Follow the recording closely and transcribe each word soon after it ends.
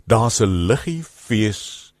Daar's 'n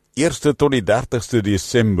Liggiefees 1 tot die 30ste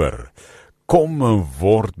Desember. Kom en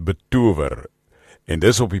word betower. En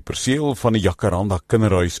dis op die perseel van die Jakaranda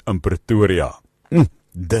Kinderhuis in Pretoria.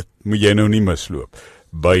 Dit moet jy nou nie misloop.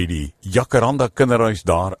 By die Jakaranda Kinderhuis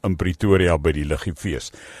daar in Pretoria by die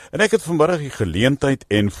Liggiefees. En ek het vanmiddag die geleentheid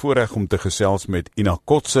en voorreg om te gesels met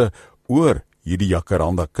Kotze oor hierdie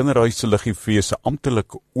Jakaranda Kinderhuis se Liggiefees se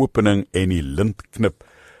amptelike opening en die lint knip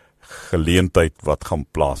geleentheid wat gaan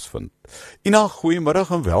plaasvind.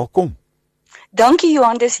 Goeiemiddag en welkom. Dankie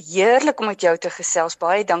Johan, dis heerlik om met jou te gesels.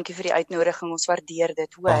 Baie dankie vir die uitnodiging, ons waardeer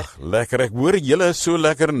dit, hoor. Ag, lekker, ek hoor julle is so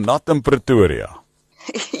lekker nat in Pretoria.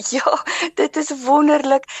 Ja, dit is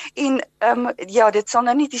wonderlik en dit sal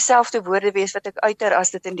nou nie dieselfde woorde wees wat ek uiter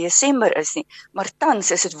as dit in Desember is nie, maar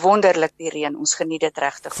tans is dit wonderlik die reën, ons geniet dit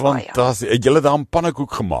regtig baie. Fantasties, het julle daar 'n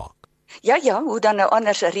pannekoek gemaak? Ja, hoe dan nou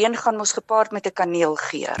anders, reën gaan mos gepaard met 'n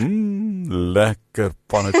kaneelgeur. Lekker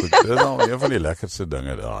pannekoek, dit is al een van die lekkerste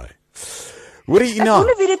dinge daai. Hoorie Ina. Ek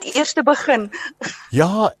wonder wie dit eerste begin.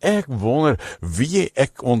 Ja, ek wonder,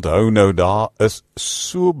 ek onthou nou, daar is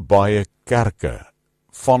so baie kerke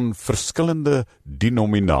van verskillende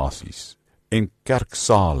denominasies en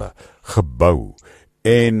kerksale gebou.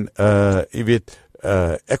 En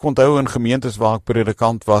ek onthou in gemeentes waar ek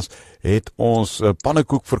predikant was, het ons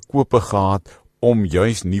pannekoekverkope gehad om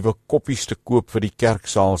juis nuwe koppies te koop vir die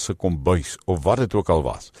kerksaal se kombuis of wat dit ook al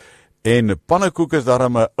was. En pannekoek is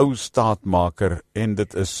daarom 'n ou staatmaker en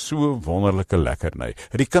dit is so wonderlike lekkerny.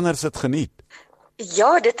 Die kinders het geniet.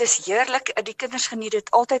 Ja, dit is heerlik. Die kinders geniet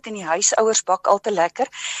dit altyd in die huis. Ouers bak al te lekker.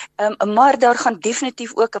 Maar daar gaan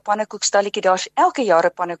definitief ook 'n pannekoekstalletjie. Daar's elke jaar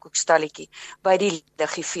 'n pannekoekstalletjie by die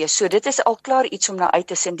Liggiefees. So dit is al klaar iets om na uit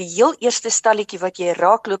te sien. Die heel eerste stalletjie wat jy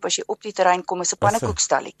raakloop as jy op die terrein kom is 'n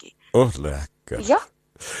pannekoekstalletjie. Lekker. Ja.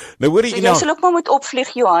 Nou hoorie Jy sal ook maar moet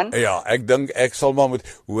opvlieg, Johan. Ja, ek dink ek sal maar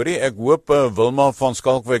moet. Hoorie, ek hoop Wilma van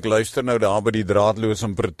Skalkwyk luister nou daar by die Draadloos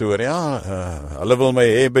in Pretoria. Hulle wil my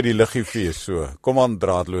hê by die Liggiefees, so. Kom aan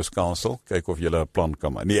Draadloos Kansel, kyk of jy 'n plan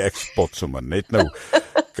kan maak. Nee, ek spot sommer, net nou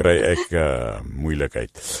kry ek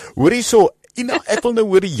moeilikheid. Hoorie so, ek wil nou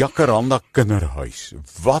hoor die Jakaranda Kinderhuis.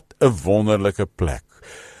 Wat 'n wonderlike plek.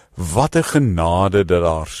 Wat 'n genade dat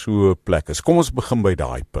daar so 'n plek is. Kom ons begin by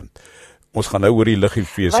daai punt. Ons gaan nou oor die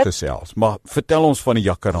Liggiefees gesels, maar vertel ons van die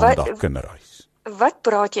Jakaranda Kinderhuis. Wat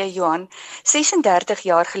praat jy, Johan? 36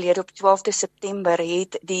 jaar gelede op 12de September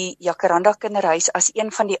het die Jakaranda Kinderhuis as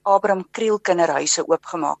een van die Abraham Kriel kinderhuise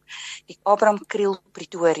oopgemaak. Die Abraham Kriel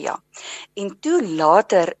Pretoria. En toe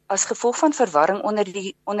later, as gevolg van verwarring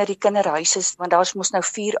onder die kinderhuise, want daar's mos nou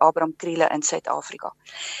 4 Abraham Kriele in Suid-Afrika,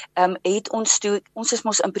 het ons is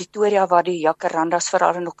mos in Pretoria waar die Jakarandas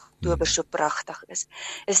veral in Oktober so pragtig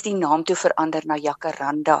is die naam toe verander na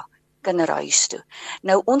Jakaranda Kinderhuis toe.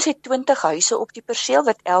 Nou ons het 20 huise op die perseel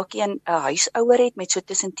wat elkeen 'n huisouer het met so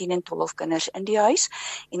tussen 10 en 12 kinders in die huis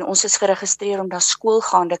en ons is geregistreer om daar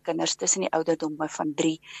skoolgaande kinders tussen die ouderdomme van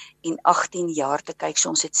 3 en 18 jaar te kyk. So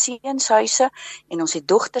ons het seunshuise en ons het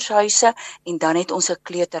dogtershuise en dan het ons 'n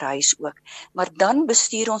kleuterhuis ook. Maar dan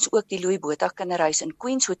bestuur ons ook die Louis Botha Kinderhuis in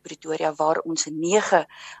Queenswood Pretoria waar ons 9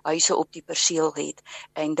 huise op die perseel het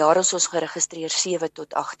en daar is ons geregistreer 7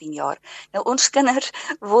 tot 18 jaar. Nou ons kinders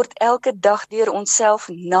word elke dag deur onsself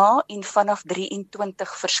na en vanaf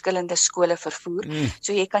 23 verskillende skole vervoer.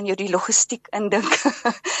 So jy kan jou die logistiek indink.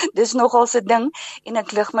 Dis nogal 'n ding en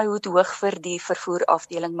ek lig my hoed hoog vir die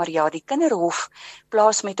vervoerafdeling, maar ja, die kinderhof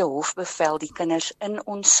plaas met 'n hofbevel die kinders in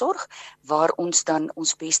ons sorg waar ons dan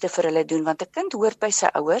ons beste vir hulle doen want 'n kind hoort by sy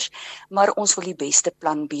ouers, maar ons wil die beste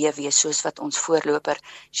plan B wees soos wat ons voorloper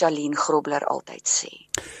Jalien Grobler altyd sê.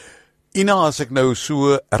 As ek nou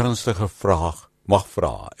so ernstige vraag mag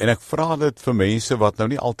vra, en ek vra dit vir mense wat nou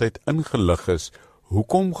nie altyd ingelig is,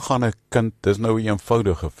 hoekom gaan 'n kind, dis nou 'n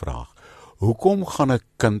eenvoudige vraag, hoekom gaan 'n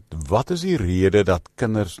kind, wat is die rede dat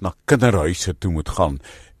kinders na kinderhuise toe moet gaan?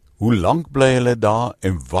 Hoe lank bly hulle daar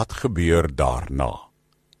en wat gebeur daarna?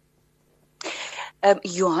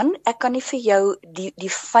 Johan, ek kan nie vir jou die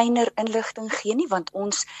fyner inligting gee nie, want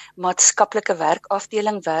ons maatskaplike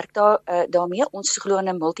werkafdeling werk daarmee. Ons glo in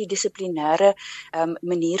 'n multidissiplinêre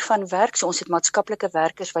manier van werk. So ons het maatskaplike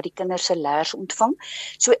werkers wat die kinders se leers ontvang.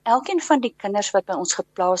 So elkeen van die kinders wat by ons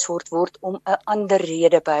geplaas word om 'n ander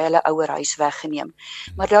rede by hulle ouerhuis weggeneem.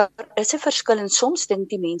 Maar daar is 'n verskil en soms dink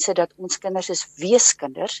die mense dat ons kinders is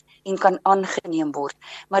weeskinders en kan aangeneem word.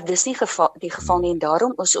 Maar dis nie die geval nie en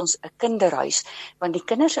daarom is ons 'n kinderhuis want die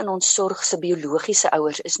kinders in ons sorg se biologiese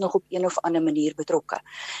ouers is nog op een of ander manier betrokke.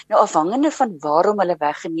 Nou afhangende van waarom hulle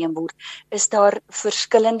weggeneem word, is daar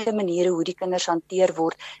verskillende maniere hoe die kinders hanteer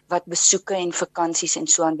word wat besoeke en vakansies en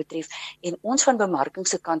so aan betref. En ons van bemarking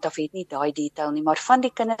se kant af het nie daai detail nie, maar van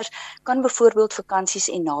die kinders kan byvoorbeeld vakansies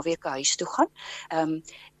en naweke huis toe gaan.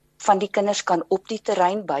 Van die kinders kan op die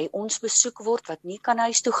terrein by ons besoek word, wat nie kan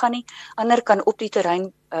huis toe gaan nie. Ander kan op die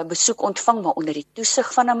terrein besoek ontvang, maar onder die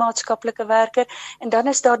toesig van 'n maatskaplike werker. En dan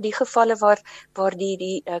is daar die gevalle waar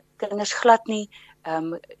die kinders glad nie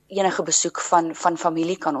enige besoek van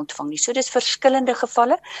familie kan ontvang nie. So dis verskillende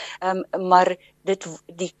gevalle, maar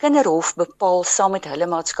die kinderhof bepaal saam met hulle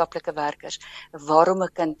maatskaplike werkers waarom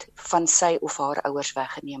 'n kind van sy of haar ouers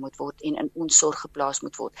weggeneem moet word en in ons sorg geplaas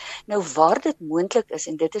moet word. Nou waar dit moontlik is,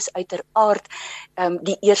 en dit is uiteraard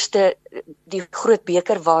die groot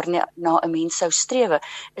beker waarna 'n mens sou strewe,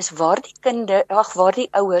 is waar die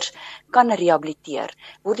ouers kan rehabiliteer,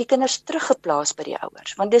 word die kinders teruggeplaas by die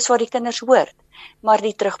ouers, want dis waar die kinders hoort, maar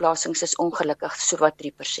die terugplasings is ongelukkig sowat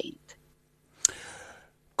 3%.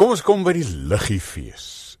 Kom ons kom by die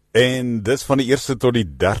Liggiefees. En dis van die 1ste tot die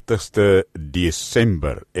 30ste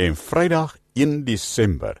Desember. En Vrydag 1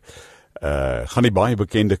 Desember gaan die baie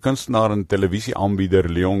bekende kunstenaar en televisieaanbieder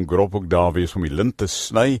Leon Grob ook daar wees om die lint te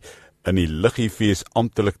sny in die Liggiefees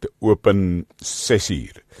amptelik te open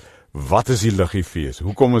 6uur. Wat is die Liggiefees?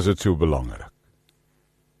 Hoekom is dit so belangrik?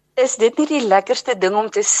 Is dit nie die lekkerste ding om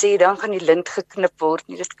te sê, dan gaan die lint geknip word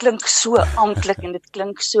nie. Dit klink so amptelik en dit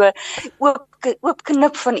klink so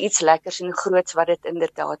oopknip van iets lekkers en groots wat dit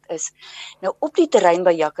inderdaad is. Nou op die terrein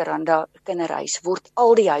by Jakaranda Kinderhuis word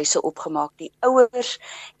al die huise opgemaak. Die ouers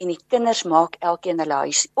en die kinders maak elkeen hulle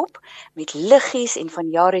huis op met liggies en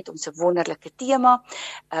vanjaar het ons 'n wonderlike tema.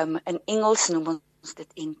 In Engels noem ons dit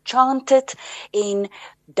Enchanted, en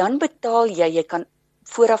dan betaal jy kan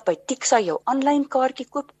vooraf by Tixa jou aanlyn kaartjie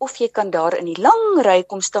koop, of jy kan daar in die lang ry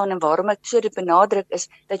kom staan, en waarom ek so dit benadruk is,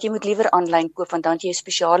 dat jy moet liewer aanlyn koop, want dan het jy 'n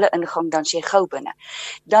spesiale ingang, dan is jy gou binne.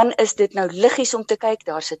 Dan is dit nou liggies om te kyk,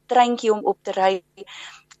 daar's 'n treintjie om op te ry,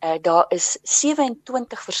 daar is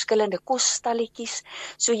 27 verskillende kosstalletjies,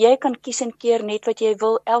 so jy kan kies en keer net wat jy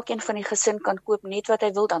wil, elkeen van die gesin kan koop net wat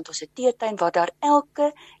hy wil, dan het ons 'n teetuin waar daar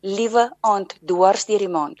elke liewe aand dwars deur die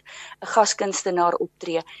maand 'n gaskunstenaar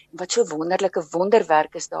optree, en wat so wonderlike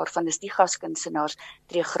wonderwerk is daarvan is die gaskunstenaars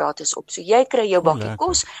tree gratis op, so jy kry jou bakkie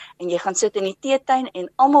kos, en jy gaan sit in die teetuin, en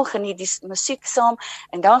almal geniet die musiek saam,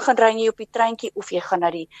 en dan gaan ry jy op die treintjie, of jy gaan na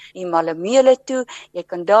die Malemele toe, jy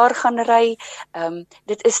kan daar gaan ry,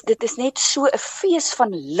 dit is net so 'n fees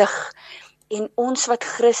van lig, en ons wat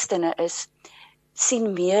Christene is,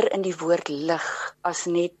 sien meer in die woord lig as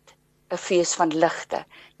net 'n fees van ligte.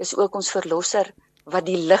 Dis ook ons verlosser wat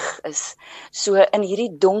die lig is. So in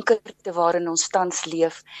hierdie donkerte waarin ons tans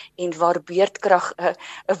leef, en waar beerdkrag 'n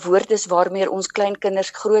woord is waarmee ons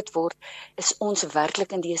kleinkinders groot word, is ons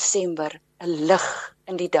werklik in Desember 'n lig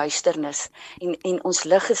in die duisternis, en ons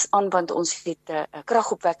lig is aan, want ons het 'n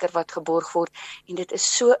kragopwekker wat geborg word, en dit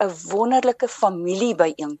is so 'n wonderlike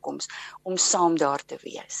familiebyeenkoms om saam daar te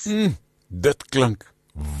wees. Dit klink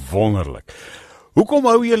wonderlik. Hoekom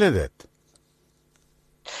hou julle dit?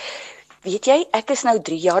 Weet jy, ek is nou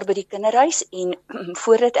 3 jaar by die kinderhuis, en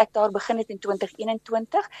voordat ek daar begin het in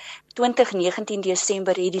 2019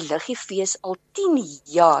 Desember het die Liggiefees al 10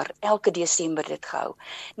 jaar elke Desember dit gehou.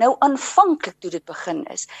 Nou aanvanklik toe dit begin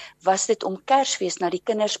is, was dit om Kersfees na die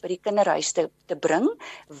kinders by die kinderhuis te bring,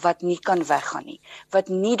 wat nie kan weggaan nie, wat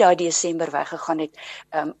nie daai Desember weggegaan het,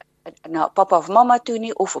 na papa of mamma toe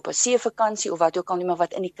nie, of op 'n seevakansie of wat ook al nie, maar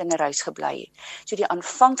wat in die kinderhuis gebly het. So die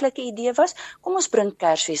aanvanklike idee was, kom ons bring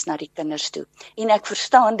Kersfees na die kinders toe. En ek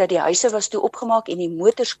verstaan dat die huise was toe opgemaak en die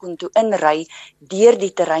motors kon toe inry deur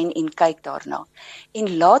die terrein en kyk daarna.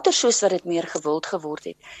 En later, soos wat dit meer gewild geword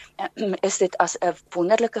het, is dit as 'n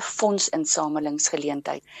wonderlike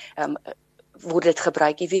fondsinsamelingsgeleentheid. Word dit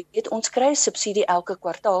gebruik. Jy weet, ons kry 'n subsidie elke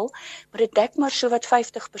kwartaal, maar dit dek maar so wat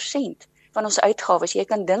 50% van ons uitgawes. Jy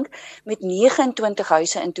kan dink, met 29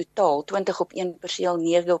 huise in totaal, 20 op een perseel,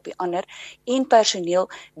 9 op die ander, en personeel,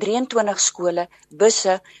 23 skole,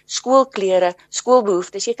 busse, skoolklere,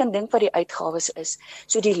 skoolbehoeftes, jy kan dink wat die uitgawes is.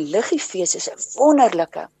 So die Liggiefees is 'n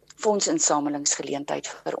wonderlike fondsinsamelingsgeleentheid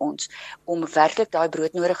vir ons, om werklik daai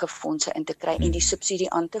broodnodige fondse in te kry en die subsidie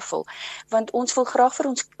aan te vul, want ons wil graag vir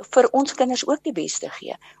ons kinders ook die beste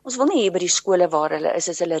gee. Ons wil nie hier by die skole waar hulle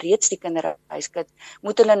is hulle reeds die kinderhuiskit,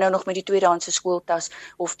 moet hulle nou nog met die tweedehandse skooltas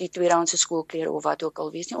of die tweedehandse skoolklere of wat ook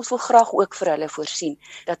al wees nie. Ons wil graag ook vir hulle voorsien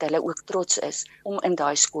dat hulle ook trots is om in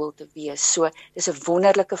daai skool te wees. So dis 'n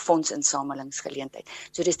wonderlike fondsinsamelingsgeleentheid.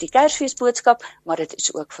 So dis die Kersfeesboodskap, maar dit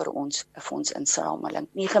is ook vir ons 'n fondsinsameling.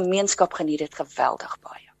 Nie gemeenskap geniet dit geweldig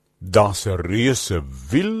baie. Daar's 'n reuse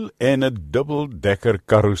wiel en 'n dubbeldekker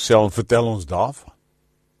karousel. Vertel ons daarvan.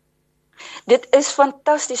 Dit is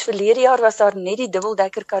fantasties. Verlede jaar was daar net die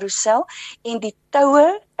dubbeldekker karousel en die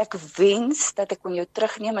toue, ek wens dat ek kon jou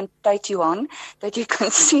terugneem in tyd, Johan, dat jy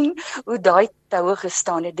kan sien hoe daai toue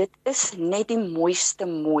gestaan het. Dit is net die mooiste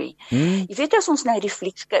mooi. Jy weet as ons nou die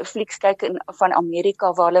flieks kyk van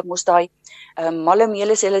Amerika waar hulle mos daai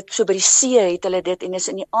Malameles, hulle so by die see het hulle dit en is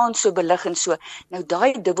in die aand so belig en so. Nou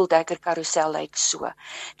daai dubbeldekker karousel lyk so.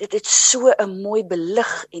 Dit het so 'n mooi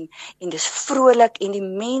belig en dis vrolik en die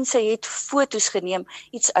mense het foto's geneem,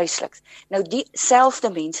 iets uitsliks. Nou dieselfde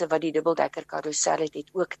mense wat die dubbeldekker karousel het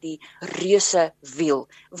ook die reuse wiel,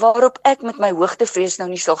 waarop ek met my hoogtevrees nou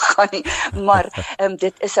nie sal gaan nie, maar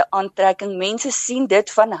dit is 'n aantrekking. Mense sien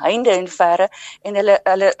dit van heinde en verre en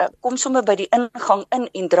hulle kom sommer by die ingang in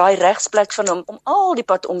en draai regsplek van hom om al die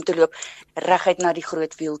pad om te loop reguit na die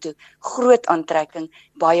groot wiel toe. Groot aantrekking,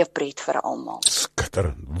 baie pret vir almal.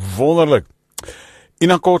 Skitterend, wonderlik.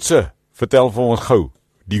 Ina Kotze, vertel vir ons gou,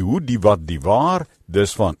 die hoe, die wat, die waar,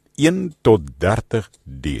 dis van 1 tot 30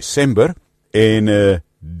 Desember en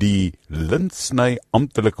die lintsny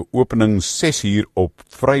amptelike opening 6:00 op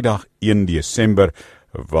Vrydag 1 Desember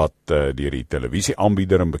wat deur die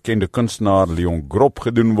televisieaanbieder en bekende kunstenaar Leon Grop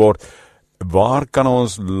gedoen word. Waar kan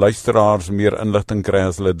ons luisteraars meer inligting kry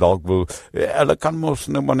as hulle dalk wil? Hulle kan mos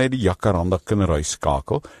nou maar net die Jakaranda Kinderhuis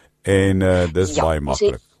skakel en dis baie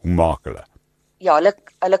maklik. Hoe maak hulle? Ja,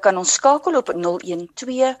 hulle kan ons skakel op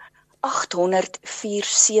 012 800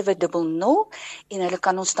 4700 en hulle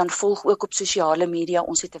kan ons dan volg ook op sosiale media.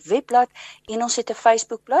 Ons het 'n webblad en ons het 'n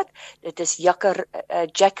Facebookblad. Dit is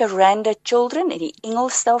Jakaranda Children en die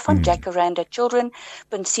Engels daarvan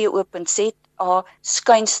jacarandachildren.co.za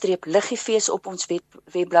 /Liggiefees op ons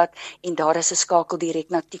webblad en daar is 'n skakel direk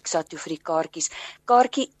na Tixa toe vir die kaartjies.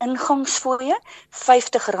 Kaartjie ingangsfooie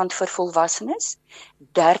R50 vir volwassenes,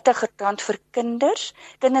 R30 vir kinders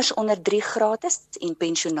onder 3 gratis en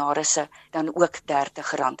pensionarisse dan ook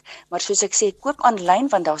R30. Maar soos ek sê, koop aanlyn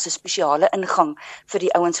want daar's 'n spesiale ingang vir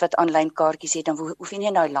die ouens wat aanlyn kaartjies het, dan hoef jy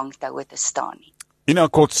nie nou lank toue te staan nie. Ina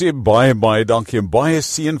Kotze, baie dankie en baie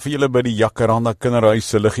seën vir julle by die Jakaranda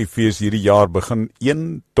Kinderhuis Liggiefees hierdie jaar begin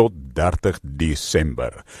 1 tot 30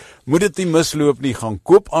 Desember. Moet dit nie misloop nie, gaan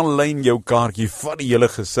koop aanlyn jou kaartjie vir die hele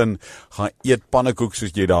gesin, gaan eet pannekoek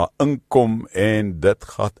soos jy daar inkom en dit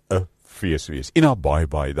gaan 'n fees wees. Ina,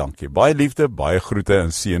 baie dankie. Baie liefde, baie groete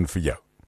en seën vir jou.